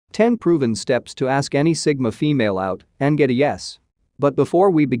10 proven steps to ask any Sigma female out and get a yes. But before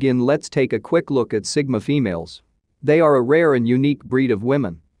we begin, let's take a quick look at Sigma females. They are a rare and unique breed of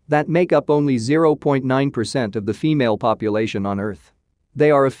women that make up only 0.9% of the female population on Earth. They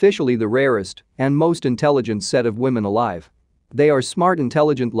are officially the rarest and most intelligent set of women alive. They are smart,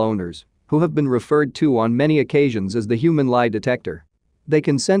 intelligent loners who have been referred to on many occasions as the human lie detector. They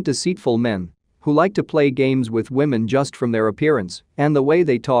can scent deceitful men who like to play games with women just from their appearance and the way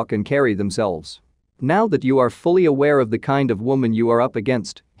they talk and carry themselves. Now that you are fully aware of the kind of woman you are up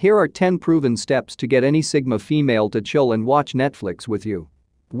against, here are 10 proven steps to get any Sigma female to chill and watch Netflix with you.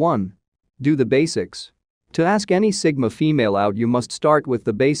 1. Do the basics. To ask any Sigma female out, you must start with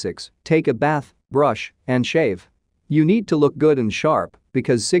the basics: take a bath, brush, and shave. You need to look good and sharp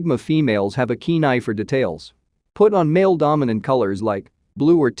because Sigma females have a keen eye for details. Put on male-dominant colors like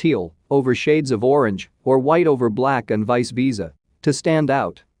blue or teal over shades of orange or white over black and vice versa to stand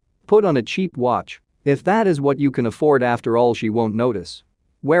out. Put on a cheap watch if that is what you can afford. After all, she won't notice.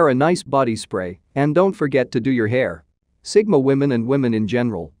 Wear a nice body spray and don't forget to do your hair. Sigma women and women in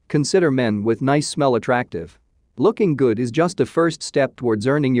general consider men with nice smell attractive. Looking good is just a first step towards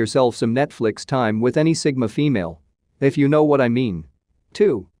earning yourself some Netflix time with any Sigma female, if you know what I mean.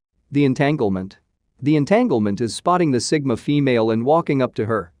 2. The entanglement. The entanglement is spotting the Sigma female and walking up to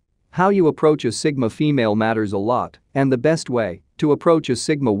her. How you approach a Sigma female matters a lot, and the best way to approach a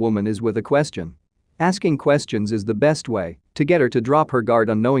Sigma woman is with a question. Asking questions is the best way to get her to drop her guard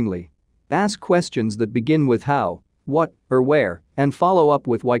unknowingly. Ask questions that begin with how, what, or where, and follow up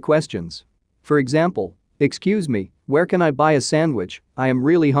with why questions. For example, excuse me, where can I buy a sandwich? I am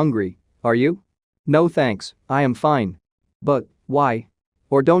really hungry. Are you? No thanks, I am fine. But, why?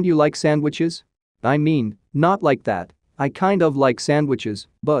 Or don't you like sandwiches? I mean, not like that. I kind of like sandwiches,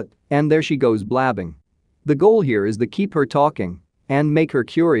 but, and there she goes blabbing. The goal here is to keep her talking and make her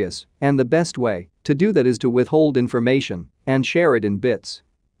curious, and the best way to do that is to withhold information and share it in bits.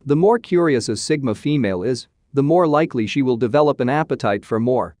 The more curious a Sigma female is, the more likely she will develop an appetite for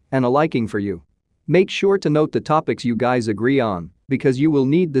more and a liking for you. Make sure to note the topics you guys agree on because you will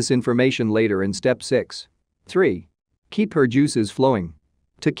need this information later in step 6. 3. Keep her juices flowing.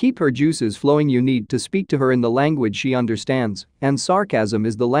 To keep her juices flowing, you need to speak to her in the language she understands, and sarcasm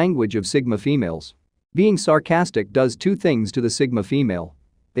is the language of Sigma females. Being sarcastic does 2 things to the Sigma female.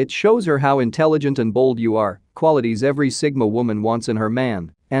 It shows her how intelligent and bold you are, qualities every Sigma woman wants in her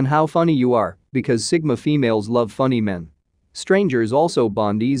man, and how funny you are, because Sigma females love funny men. Strangers also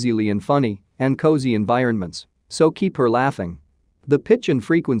bond easily in funny and cozy environments, so keep her laughing. The pitch and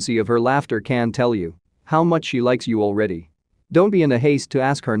frequency of her laughter can tell you how much she likes you already. Don't be in a haste to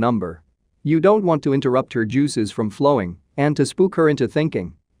ask her number. You don't want to interrupt her juices from flowing and to spook her into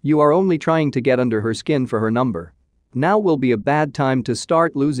thinking you are only trying to get under her skin for her number. Now will be a bad time to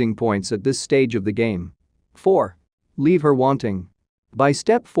start losing points at this stage of the game. 4. Leave her wanting. By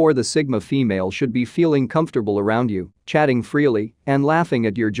step 4, the Sigma female should be feeling comfortable around you, chatting freely, and laughing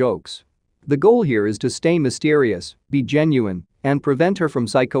at your jokes. The goal here is to stay mysterious, be genuine, and prevent her from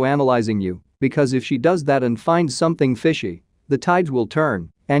psychoanalyzing you, because if she does that and finds something fishy, the tides will turn,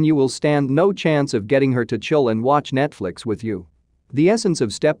 and you will stand no chance of getting her to chill and watch Netflix with you. The essence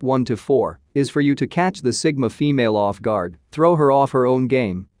of step 1 to 4 is for you to catch the Sigma female off guard, throw her off her own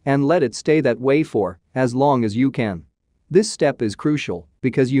game, and let it stay that way for as long as you can. This step is crucial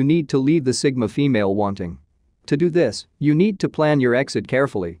because you need to leave the Sigma female wanting. To do this, you need to plan your exit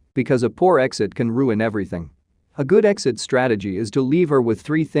carefully because a poor exit can ruin everything. A good exit strategy is to leave her with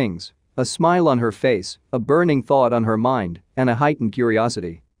 3 things: a smile on her face, a burning thought on her mind, and a heightened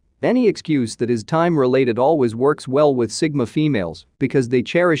curiosity. Any excuse that is time-related always works well with Sigma females because they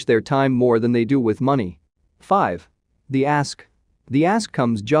cherish their time more than they do with money. 5. The ask. The ask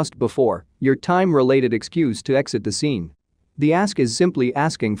comes just before your time-related excuse to exit the scene. The ask is simply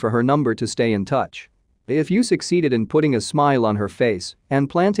asking for her number to stay in touch. If you succeeded in putting a smile on her face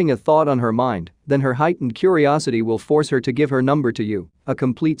and planting a thought on her mind, then her heightened curiosity will force her to give her number to you, a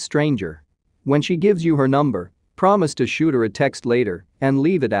complete stranger. When she gives you her number, promise to shoot her a text later and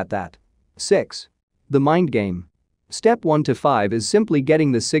leave it at that. 6. The mind game. Step 1 to 5 is simply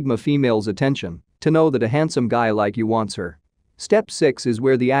getting the Sigma female's attention to know that a handsome guy like you wants her. Step 6 is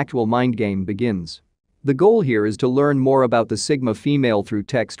where the actual mind game begins. The goal here is to learn more about the Sigma female through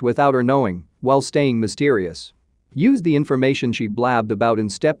text without her knowing, while staying mysterious. Use the information she blabbed about in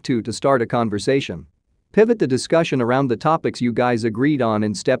step 2 to start a conversation. Pivot the discussion around the topics you guys agreed on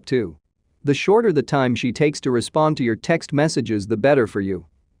in step 2. The shorter the time she takes to respond to your text messages, the better for you.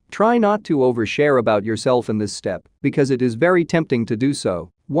 Try not to overshare about yourself in this step because it is very tempting to do so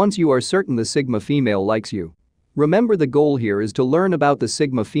once you are certain the Sigma female likes you. Remember, the goal here is to learn about the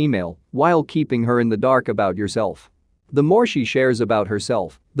Sigma female while keeping her in the dark about yourself. The more she shares about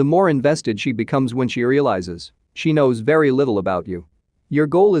herself, the more invested she becomes when she realizes she knows very little about you. Your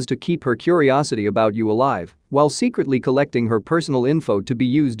goal is to keep her curiosity about you alive while secretly collecting her personal info to be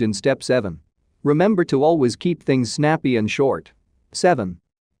used in step 7. Remember to always keep things snappy and short. 7.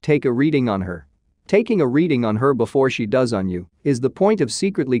 Take a reading on her. Taking a reading on her before she does on you is the point of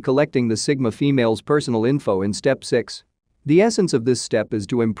secretly collecting the Sigma female's personal info in step 6. The essence of this step is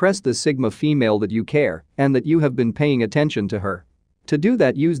to impress the Sigma female that you care and that you have been paying attention to her. To do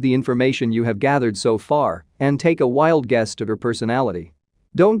that, use the information you have gathered so far and take a wild guess at her personality.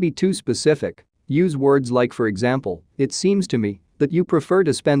 Don't be too specific. Use words like, for example, "It seems to me that you prefer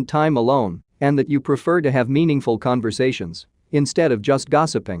to spend time alone and that you prefer to have meaningful conversations instead of just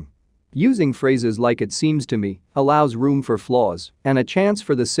gossiping." Using phrases like "it seems to me" allows room for flaws and a chance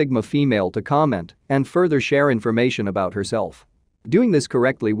for the Sigma female to comment and further share information about herself. Doing this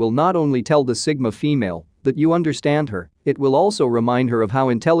correctly will not only tell the Sigma female that you understand her, it will also remind her of how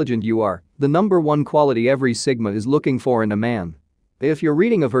intelligent you are, the number one quality every Sigma is looking for in a man. If your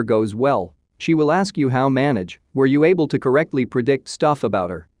reading of her goes well, she will ask you were you able to correctly predict stuff about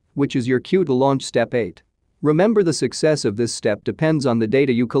her, which is your cue to launch step 8. Remember, the success of this step depends on the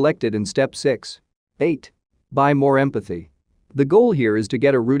data you collected in step 6. 8. Buy more empathy. The goal here is to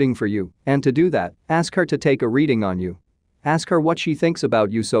get her rooting for you, and to do that, ask her to take a reading on you. Ask her what she thinks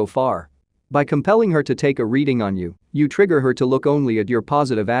about you so far. By compelling her to take a reading on you, you trigger her to look only at your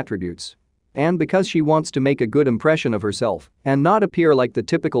positive attributes. And because she wants to make a good impression of herself and not appear like the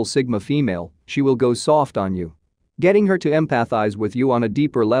typical Sigma female, she will go soft on you. Getting her to empathize with you on a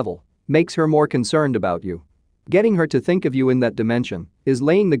deeper level makes her more concerned about you. Getting her to think of you in that dimension is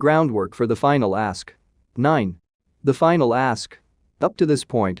laying the groundwork for the final ask. 9. The final ask. Up to this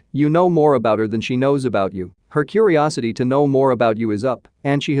point, you know more about her than she knows about you. Her curiosity to know more about you is up,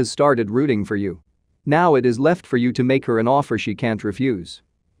 and she has started rooting for you. Now it is left for you to make her an offer she can't refuse.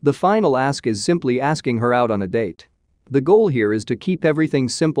 The final ask is simply asking her out on a date. The goal here is to keep everything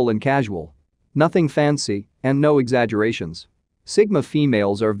simple and casual. Nothing fancy, and no exaggerations. Sigma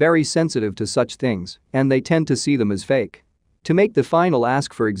females are very sensitive to such things, and they tend to see them as fake. To make the final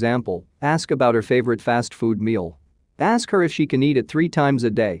ask, for example, ask about her favorite fast food meal. Ask her if she can eat it 3 times a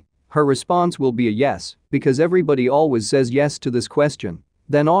day. Her response will be a yes, because everybody always says yes to this question.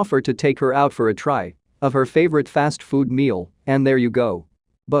 Then offer to take her out for a try of her favorite fast food meal, and there you go.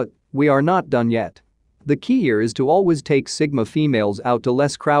 But we are not done yet. The key here is to always take Sigma females out to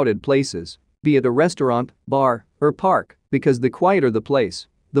less crowded places, be it a restaurant, bar, or park, because the quieter the place,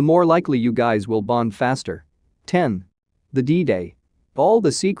 the more likely you guys will bond faster. 10. The D-Day. All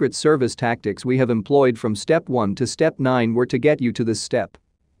the Secret Service tactics we have employed from step 1 to step 9 were to get you to this step.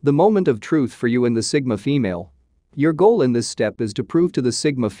 The moment of truth for you and the Sigma female. Your goal in this step is to prove to the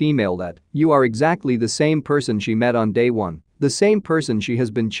Sigma female that you are exactly the same person she met on day 1, the same person she has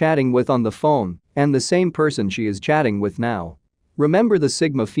been chatting with on the phone, and the same person she is chatting with now. Remember, the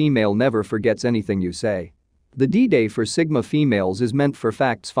Sigma female never forgets anything you say. The D-Day for Sigma females is meant for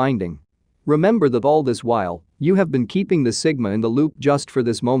facts finding. Remember that all this while, you have been keeping the Sigma in the loop just for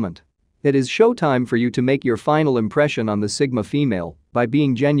this moment. It is showtime for you to make your final impression on the Sigma female by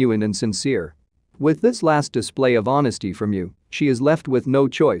being genuine and sincere. With this last display of honesty from you, she is left with no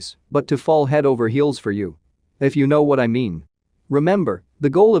choice but to fall head over heels for you. If you know what I mean. Remember, the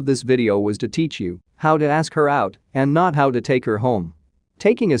goal of this video was to teach you how to ask her out and not how to take her home.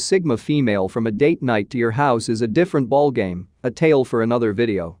 Taking a Sigma female from a date night to your house is a different ballgame, a tale for another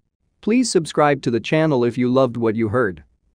video. Please subscribe to the channel if you loved what you heard.